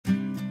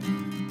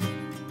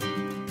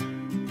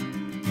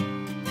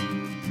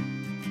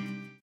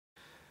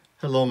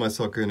Hello my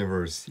soccer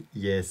universe.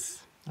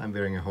 Yes, I'm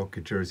wearing a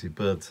hockey jersey,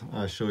 but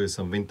I'll show you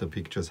some winter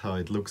pictures how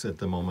it looks at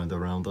the moment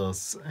around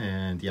us.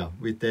 And yeah,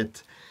 with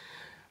that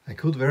I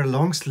could wear a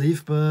long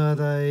sleeve, but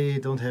I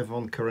don't have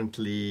one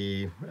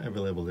currently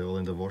available. They're all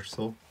in the wash,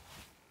 so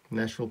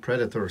Nashville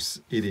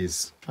Predators it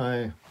is.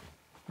 I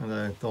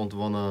don't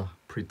wanna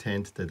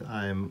pretend that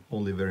I'm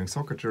only wearing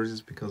soccer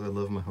jerseys because I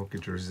love my hockey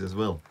jerseys as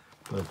well,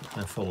 but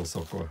I follow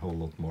soccer a whole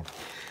lot more.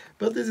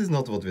 But this is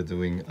not what we're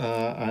doing.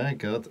 I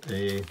got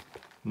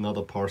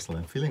another parcel.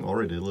 I'm feeling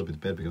already a little bit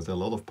bad because there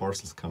are a lot of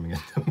parcels coming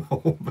at the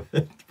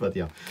moment. But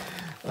yeah,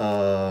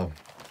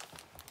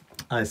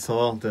 I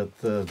saw that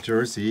the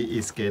jersey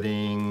is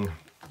getting,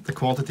 the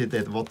quantity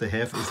that what they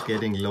have is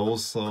getting low,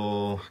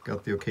 so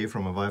got the okay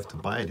from my wife to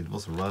buy it. It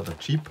was rather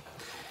cheap.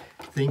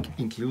 I think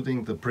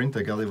including the print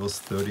I got it was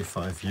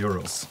 35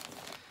 euros.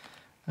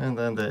 And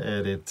then they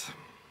added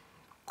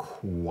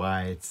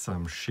quite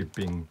some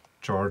shipping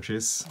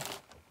charges.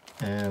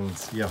 And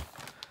yeah,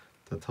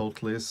 the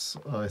total is,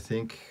 I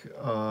think,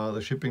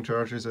 the shipping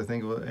charges, I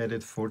think, were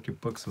added 40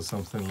 bucks or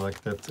something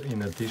like that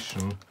in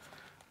addition.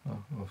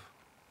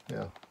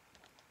 Yeah,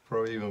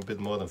 probably even a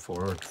bit more than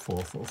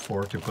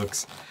 40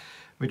 bucks,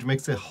 which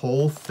makes the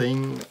whole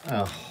thing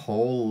a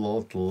whole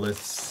lot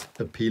less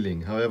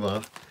appealing.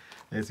 However,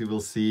 as you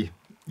will see,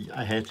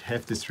 I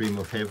have this dream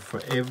of having for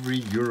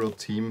every Euro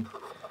team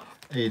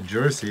a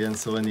jersey, and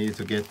so I needed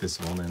to get this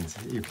one.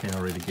 And you can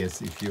already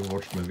guess if you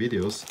watched my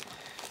videos,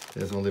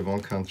 there's only one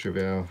country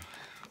where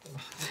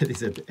that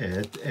is at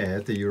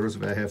the euros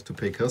where I have to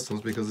pay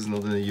customs because it's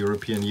not in the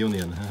European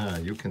Union.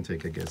 You can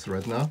take a guess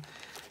right now.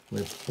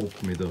 Let's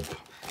open it up.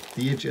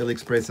 DHL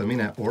Express. I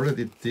mean, I ordered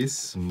it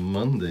this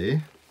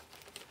Monday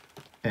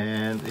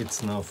and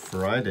it's now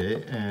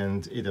Friday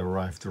and it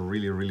arrived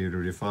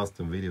really fast.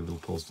 The video will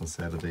post on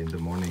Saturday in the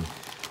morning.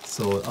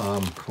 So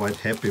I'm quite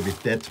happy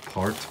with that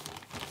part.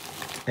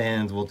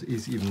 And what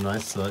is even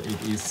nicer,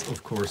 it is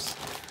of course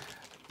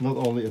not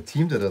only a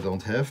team that I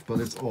don't have, but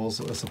it's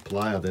also a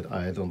supplier that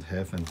I don't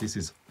have, and this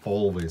is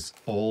always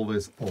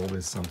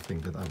something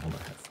that I want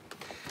to have.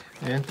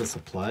 And the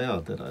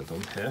supplier that I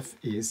don't have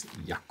is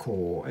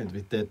Jacko, and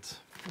with that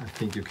I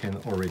think you can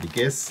already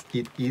guess,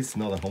 it is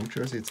not a home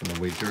jersey, it's an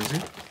away jersey.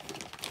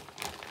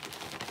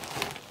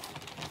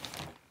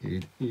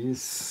 It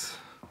is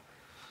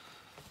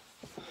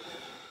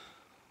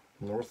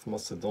North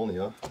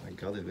Macedonia. I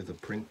got it with a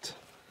print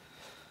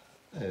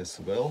as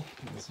well.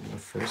 This is my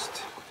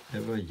first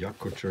ever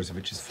Jacko jersey,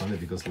 which is funny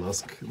because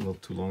Lask not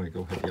too long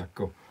ago had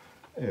Jacko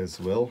as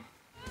well.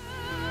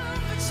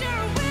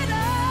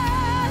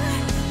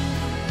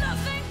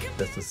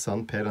 That's the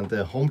sun pad, and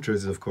their home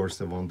jersey is of course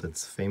the one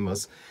that's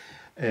famous.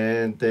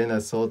 And then I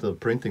saw the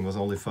printing was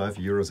only 5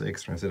 euros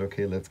extra. I said,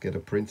 okay, let's get a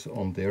print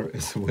on there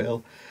as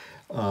well.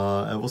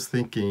 I was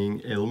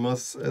thinking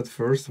Elmas at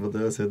first, but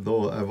then I said,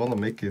 no, I want to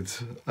make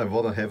it, I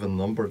want to have a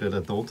number that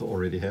I don't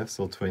already have,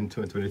 so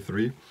 22 and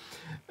 23.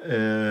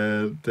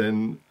 And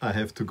then I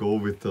have to go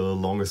with the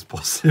longest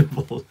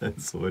possible,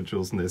 and so I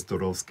chose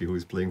Nestorovsky, who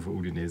is playing for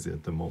Udinese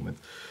at the moment.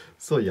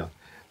 So yeah,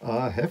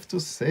 I have to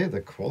say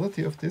the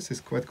quality of this is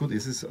quite good.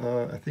 This is,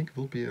 I think,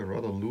 will be a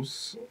rather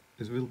loose,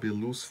 it will be a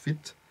loose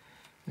fit.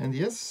 And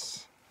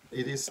yes,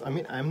 it is, I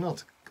mean, I'm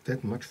not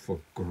that much for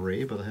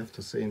grey, but I have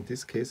to say in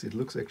this case it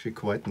looks actually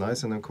quite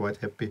nice, and I'm quite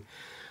happy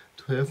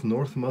to have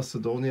North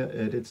Macedonia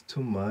added to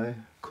my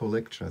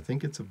collection. I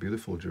think it's a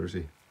beautiful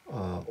jersey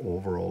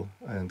overall,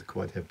 and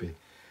quite happy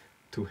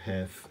to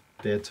have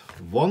that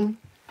one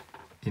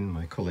in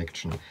my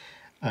collection.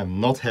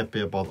 I'm not happy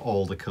about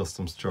all the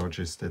customs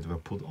charges that were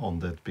put on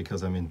that,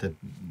 because I mean that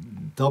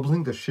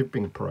doubling the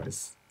shipping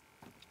price,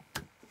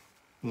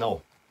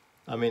 no.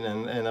 I mean,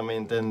 and I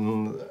mean,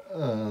 then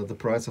the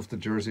price of the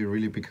jersey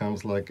really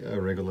becomes like a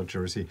regular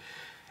jersey.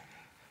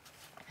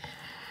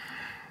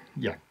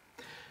 Yeah,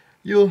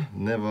 you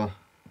never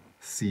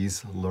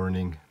cease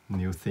learning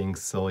new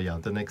things. So yeah,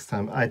 the next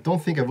time, I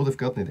don't think I would have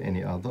gotten it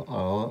any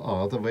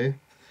other way.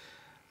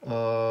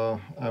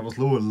 I was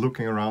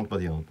looking around,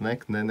 but you know,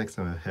 next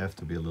time I have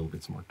to be a little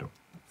bit smarter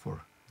for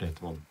that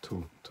one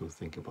to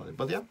think about it.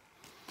 But yeah.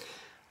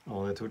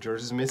 Only 2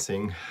 jerseys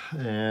missing,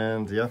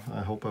 and yeah,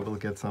 I hope I will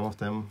get some of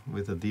them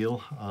with a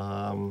deal.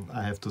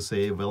 I have to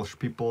say, Welsh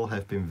people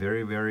have been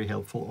very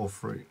helpful,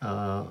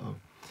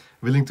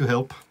 willing to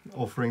help,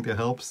 offering their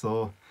help.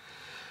 So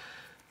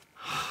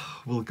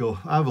we'll go.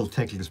 I will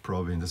tackle this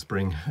probably in the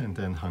spring, and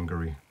then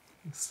Hungary,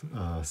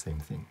 same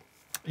thing.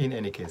 In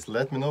any case,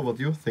 let me know what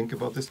you think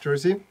about this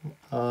jersey.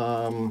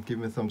 Give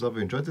me a thumbs up if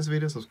you enjoyed this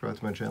video. Subscribe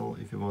to my channel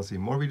if you want to see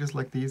more videos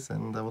like these,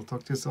 and I will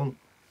talk to you soon.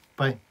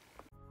 Bye.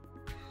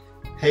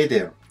 Hey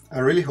there, I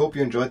really hope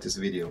you enjoyed this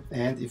video,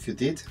 and if you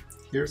did,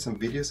 here are some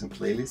videos and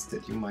playlists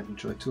that you might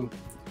enjoy too.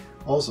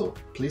 Also,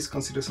 please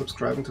consider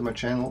subscribing to my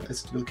channel,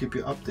 as it will keep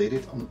you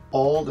updated on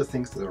all the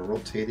things that are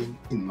rotating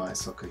in my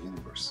soccer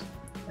universe.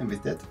 And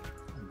with that,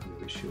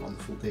 I wish you a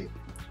wonderful day.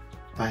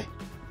 Bye!